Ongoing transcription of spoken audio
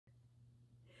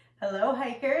Hello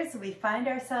hikers, we find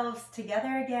ourselves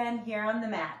together again here on the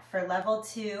mat for level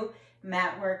 2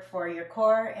 mat work for your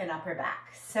core and upper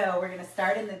back. So we're going to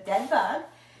start in the dead bug.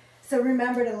 So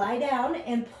remember to lie down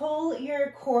and pull your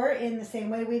core in the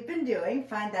same way we've been doing.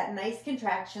 Find that nice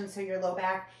contraction so your low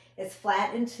back is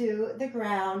flat into the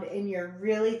ground and you're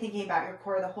really thinking about your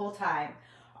core the whole time.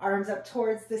 Arms up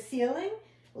towards the ceiling,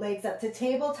 legs up to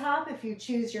tabletop if you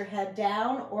choose your head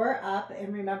down or up,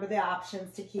 and remember the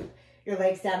options to keep your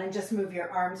legs down and just move your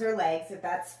arms or legs if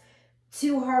that's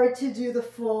too hard to do the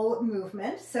full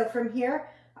movement. So from here,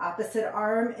 opposite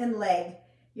arm and leg,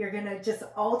 you're gonna just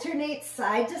alternate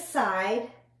side to side.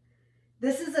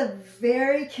 This is a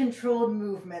very controlled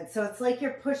movement. So it's like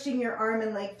you're pushing your arm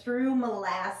and leg through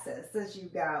molasses as you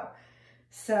go.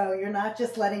 So you're not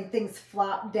just letting things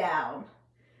flop down.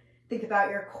 Think about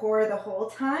your core the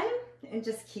whole time and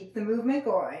just keep the movement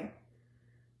going.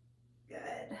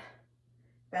 Good.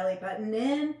 Belly button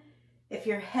in. If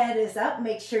your head is up,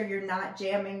 make sure you're not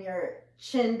jamming your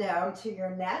chin down to your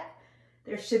neck.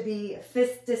 There should be a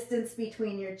fist distance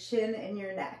between your chin and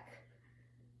your neck.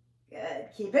 Good.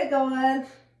 Keep it going.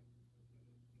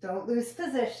 Don't lose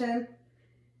position.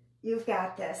 You've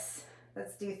got this.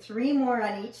 Let's do 3 more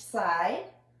on each side.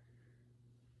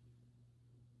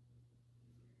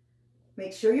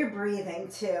 Make sure you're breathing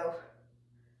too.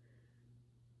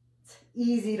 It's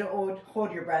easy to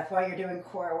hold your breath while you're doing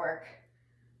core work.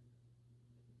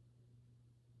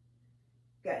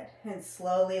 Good. And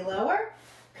slowly lower.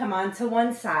 Come on to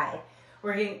one side.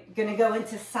 We're going to go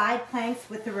into side planks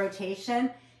with the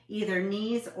rotation, either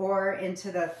knees or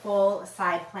into the full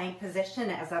side plank position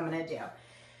as I'm going to do.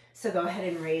 So go ahead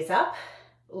and raise up,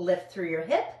 lift through your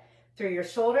hip, through your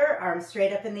shoulder, arms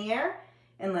straight up in the air,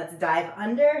 and let's dive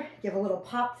under, give a little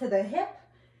pop to the hip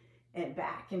and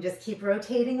back, and just keep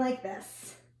rotating like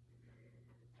this.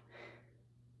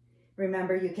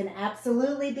 Remember, you can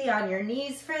absolutely be on your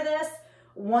knees for this.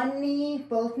 One knee,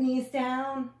 both knees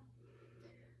down,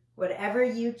 whatever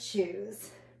you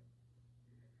choose.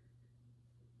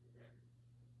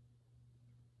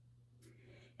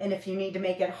 And if you need to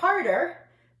make it harder,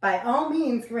 by all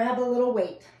means, grab a little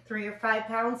weight. 3 or 5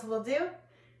 pounds will do.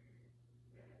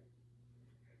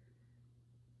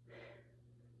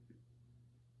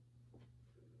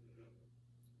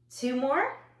 Two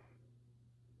more.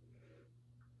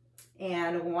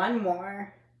 And 1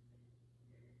 more.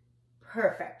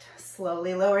 Perfect.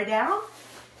 Slowly lower down.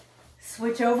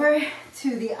 Switch over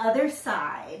to the other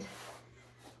side.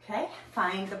 Okay,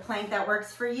 find the plank that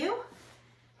works for you.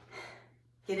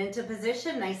 Get into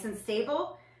position, nice and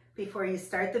stable, before you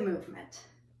start the movement.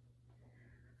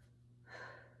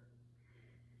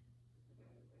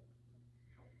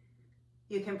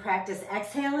 You can practice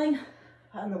exhaling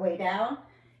on the way down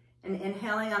and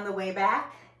inhaling on the way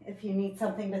back if you need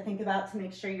something to think about to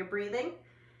make sure you're breathing.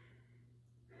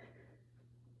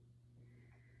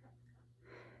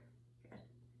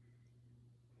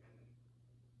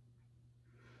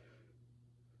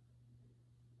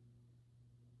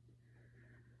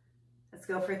 Let's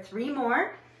go for 3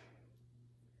 more.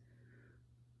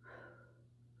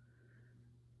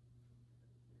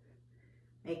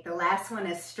 Make the last one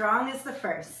as strong as the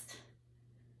first.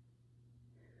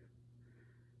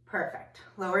 Perfect.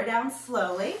 Lower down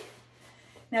slowly.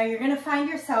 Now you're going to find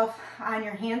yourself on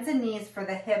your hands and knees for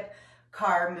the hip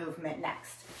car movement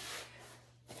next.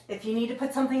 If you need to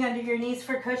put something under your knees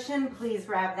for cushion, please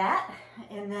grab that.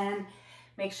 And then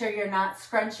make sure you're not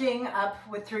scrunching up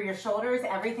through your shoulders.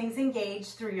 Everything's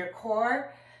engaged through your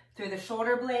core, through the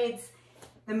shoulder blades.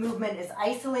 The movement is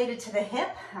isolated to the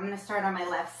hip. I'm going to start on my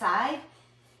left side,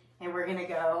 and we're going to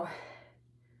go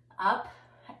up,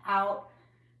 out,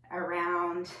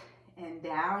 around, and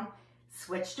down.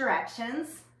 Switch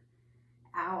directions.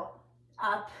 Out,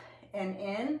 up, and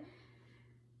in.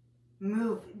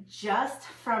 Move just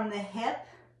from the hip.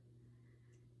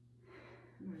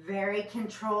 Very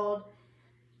controlled.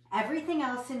 Everything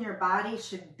else in your body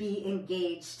should be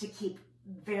engaged to keep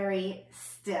very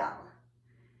still.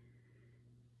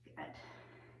 Good.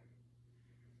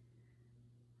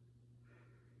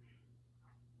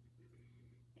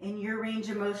 And your range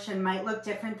of motion might look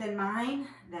different than mine.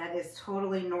 That is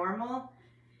totally normal.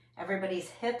 Everybody's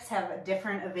hips have a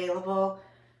different available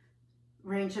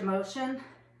range of motion.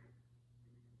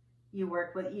 You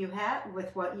work with what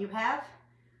you have.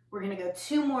 We're going to go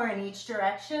 2 more in each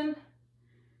direction.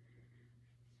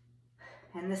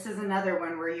 And this is another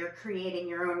one where you're creating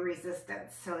your own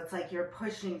resistance. So it's like you're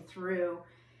pushing through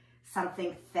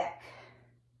something thick.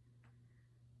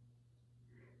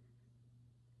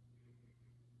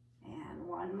 And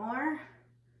 1 more.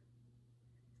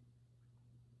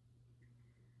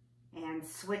 and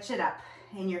switch it up.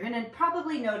 And you're gonna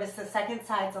probably notice the second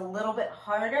side's a little bit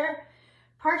harder,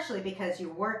 partially because you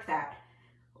work that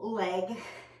leg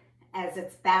as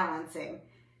it's balancing.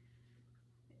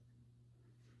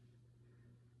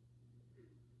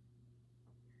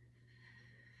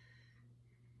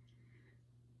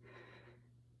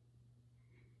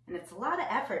 And it's a lot of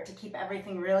effort to keep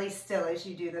everything really still as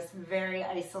you do this very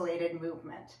isolated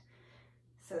movement.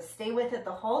 So stay with it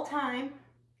the whole time.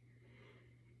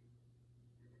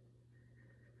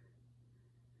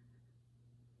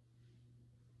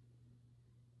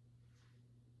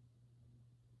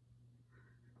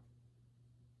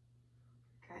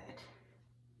 Good.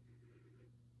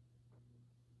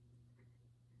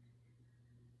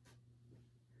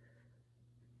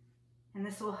 And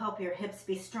this will help your hips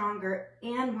be stronger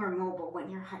and more mobile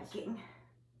when you're hiking.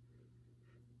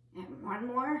 And one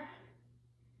more.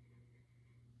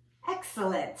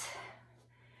 Excellent.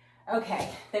 Okay,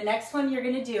 the next one you're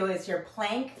gonna do is your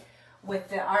plank with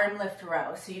the arm lift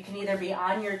row. So you can either be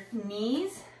on your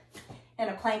knees in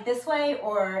a plank this way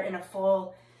or in a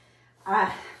full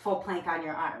plank on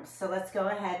your arms. So let's go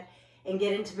ahead and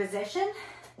get into position.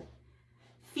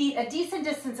 Feet a decent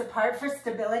distance apart for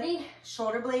stability.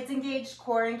 Shoulder blades engaged,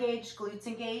 core engaged, glutes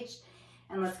engaged.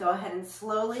 And let's go ahead and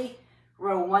slowly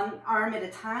row one arm at a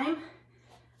time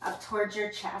up towards your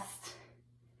chest.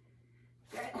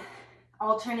 Good.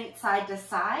 Alternate side to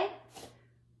side.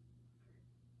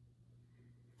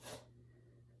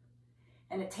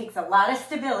 And it takes a lot of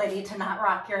stability to not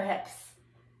rock your hips.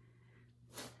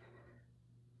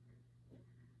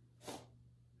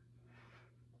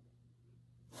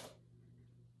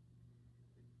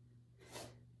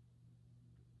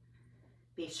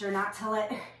 Be sure not to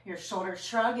let your shoulders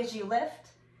shrug as you lift.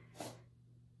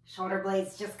 Shoulder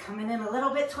blades just coming in a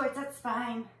little bit towards that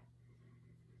spine.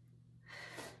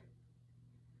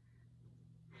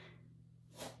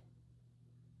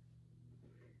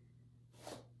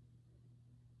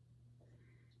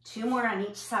 Two more on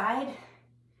each side.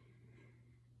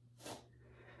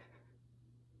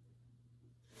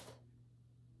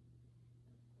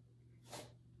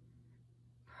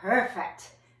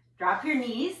 Perfect. Drop your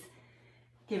knees.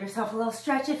 Give yourself a little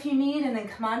stretch if you need, and then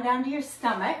come on down to your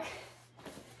stomach.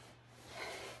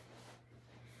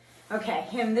 Okay,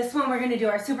 and this one we're gonna do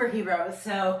our superheroes,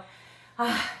 so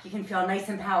you can feel nice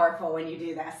and powerful when you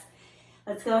do this.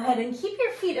 Let's go ahead and keep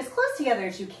your feet as close together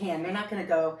as you can. They're not gonna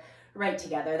go right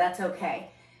together, that's okay.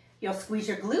 You'll squeeze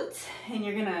your glutes, and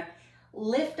you're gonna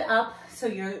lift up so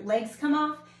your legs come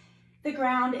off the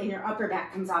ground and your upper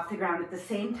back comes off the ground at the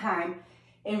same time.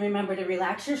 And remember to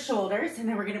relax your shoulders, and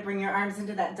then we're gonna bring your arms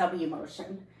into that W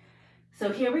motion.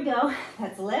 So here we go.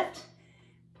 Let's lift,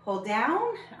 pull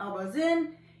down, elbows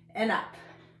in, and up.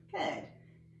 Good.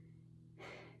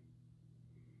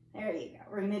 There you go.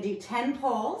 We're gonna do 10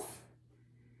 pulls,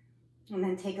 and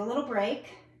then take a little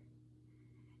break.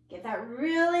 Get that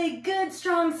really good,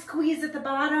 strong squeeze at the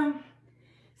bottom.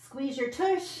 Squeeze your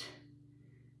tush.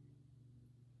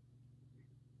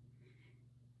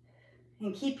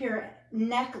 And keep your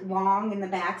neck long in the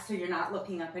back so you're not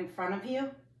looking up in front of you.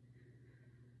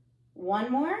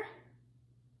 One more.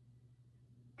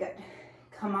 Good.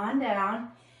 Come on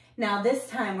down. Now this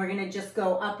time we're gonna just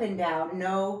go up and down,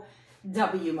 no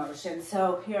W motion.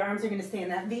 So your arms are gonna stay in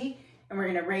that V, and we're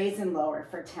gonna raise and lower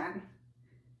for 10.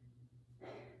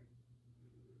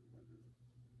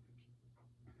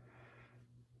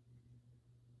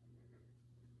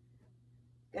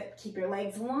 Good. Keep your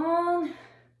legs long.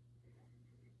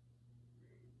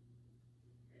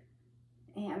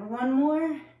 And one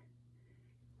more.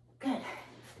 Good.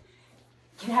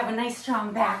 You can have a nice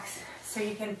strong back so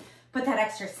you can put that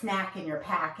extra snack in your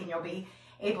pack, and you'll be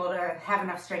able to have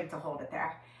enough strength to hold it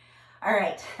there. All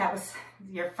right, that was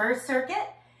your first circuit.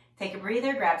 Take a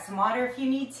breather, grab some water if you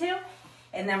need to,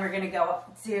 and then we're gonna go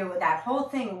do that whole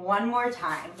thing one more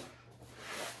time.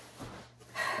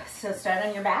 So start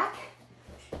on your back.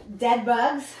 Dead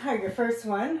bugs are your first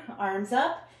one. Arms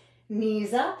up,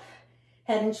 knees up,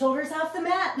 head and shoulders off the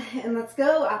mat, and let's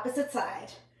go opposite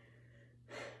side.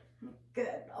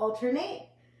 Good, alternate.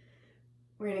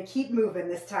 We're gonna keep moving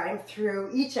this time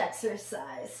through each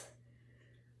exercise.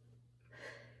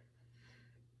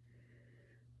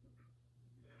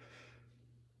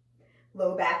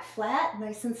 Low back flat,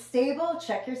 nice and stable.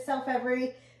 Check yourself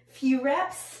every few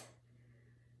reps.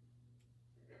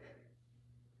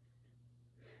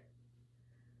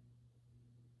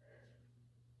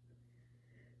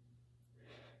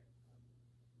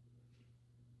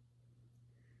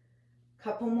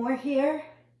 Couple more here.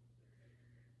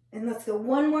 And let's go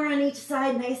one more on each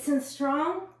side, nice and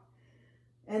strong.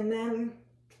 And then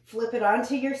flip it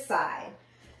onto your side.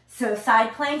 So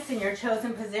side planks in your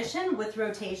chosen position with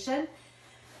rotation.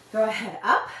 Go ahead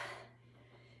up,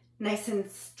 nice and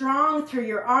strong through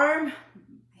your arm,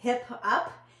 hip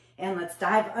up, and let's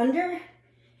dive under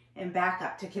and back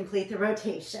up to complete the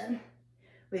rotation.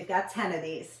 We've got 10 of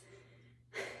these.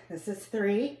 This is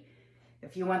 3.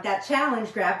 If you want that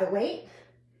challenge, grab the weight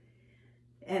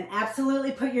and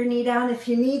absolutely put your knee down if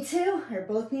you need to, or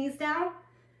both knees down,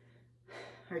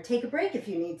 or take a break if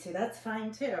you need to, that's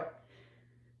fine too.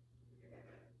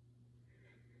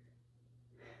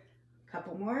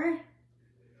 Couple more.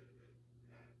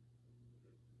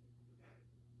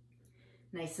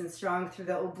 Nice and strong through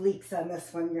the obliques on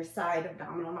this one, your side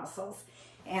abdominal muscles.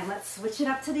 And let's switch it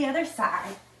up to the other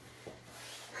side.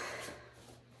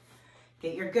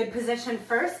 Get your good position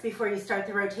first before you start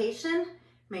the rotation.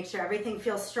 Make sure everything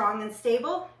feels strong and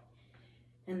stable.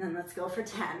 And then let's go for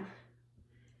 10.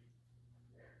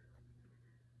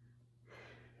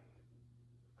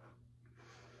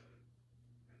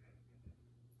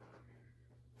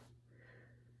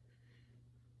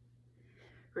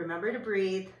 Remember to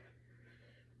breathe.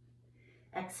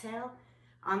 Exhale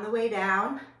on the way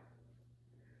down.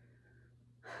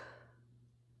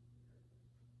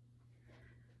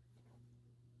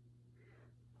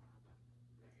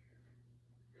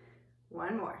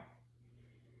 One more.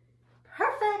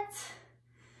 Perfect.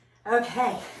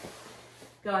 Okay,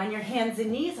 go on your hands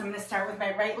and knees. I'm going to start with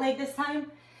my right leg this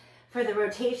time for the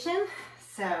rotation.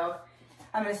 So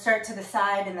I'm going to start to the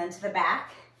side and then to the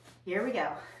back. Here we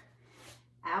go.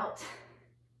 Out.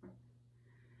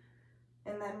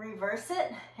 And then reverse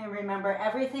it. And remember,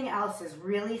 everything else is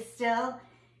really still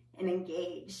and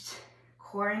engaged.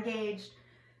 Core engaged,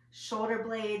 shoulder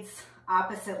blades,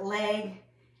 opposite leg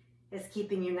is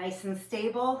keeping you nice and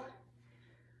stable.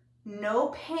 No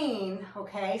pain,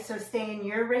 okay? So stay in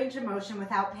your range of motion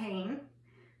without pain.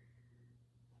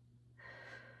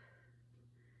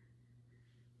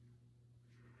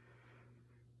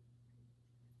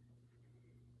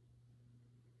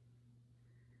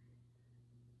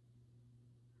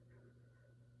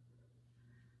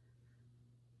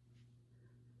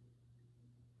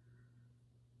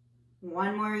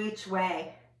 One more each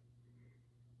way.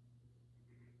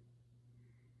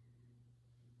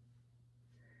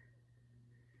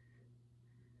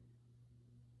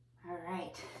 All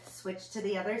right, switch to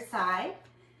the other side.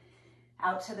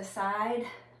 Out to the side,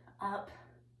 up.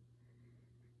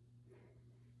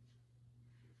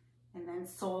 And then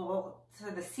sole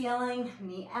to the ceiling,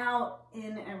 knee out,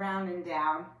 in, around, and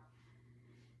down.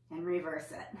 And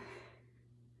reverse it.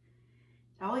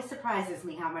 It always surprises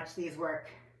me how much these work.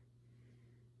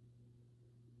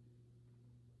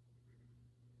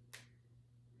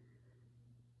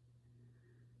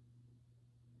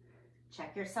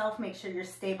 Check yourself, make sure you're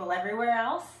stable everywhere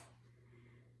else.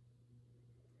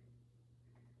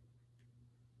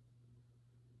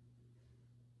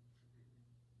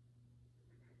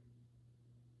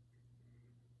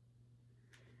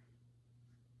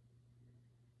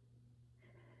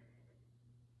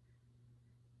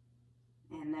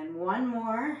 And then one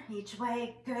more each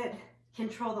way. Good.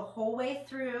 Control the whole way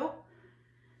through.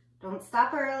 Don't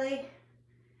stop early.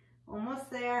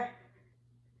 Almost there.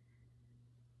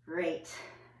 Great.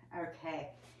 Okay.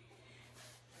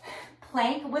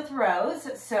 Plank with rows.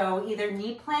 So either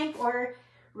knee plank or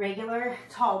regular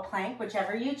tall plank,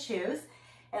 whichever you choose.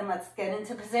 And let's get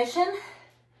into position.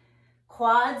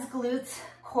 Quads, glutes,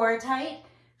 core tight,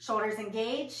 shoulders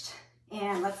engaged.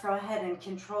 And let's go ahead and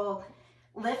control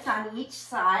lift on each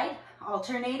side,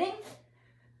 alternating.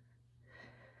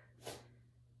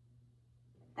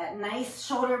 That nice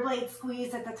shoulder blade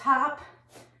squeeze at the top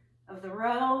of the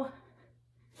row.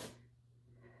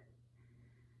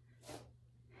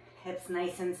 Hips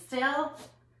nice and still.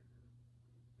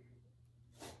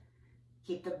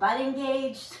 Keep the butt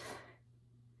engaged.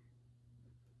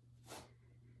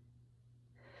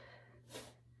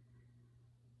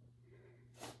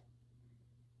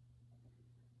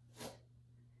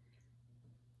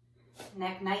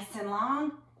 Neck nice and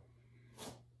long.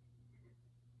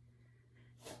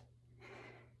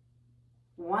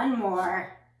 One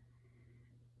more.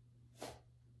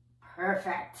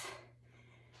 Perfect.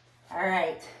 All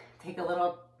right, take a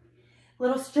little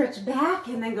stretch back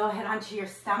and then go ahead onto your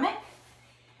stomach.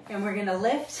 And we're gonna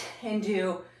lift and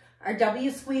do our W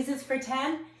squeezes for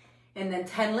 10 and then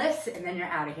 10 lifts and then you're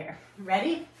out of here.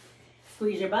 Ready?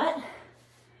 Squeeze your butt.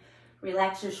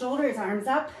 Relax your shoulders, arms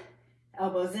up,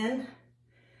 elbows in.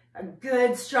 A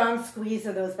good strong squeeze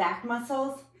of those back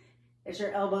muscles as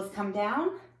your elbows come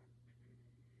down.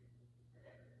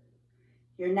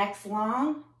 Your neck's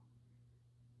long.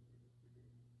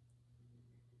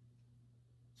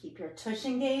 Keep your tush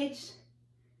engaged.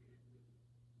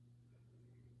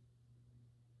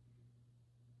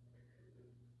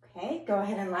 Go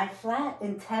ahead and lie flat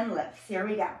in 10 lifts. Here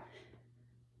we go.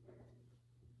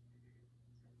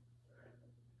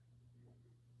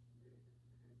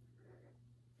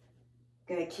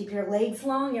 Good, keep your legs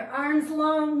long, your arms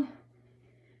long.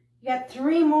 You got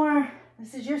 3 more.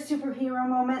 This is your superhero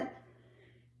moment.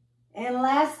 And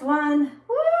last one,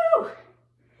 woo!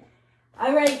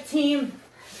 All right, team.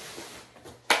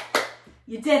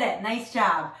 You did it, nice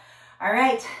job. All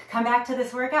right, come back to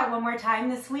this workout one more time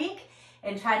this week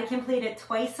and try to complete it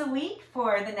twice a week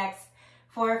for the next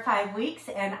 4 or 5 weeks.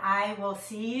 And I will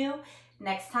see you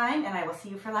next time, and I will see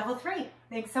you for level 3.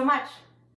 Thanks so much.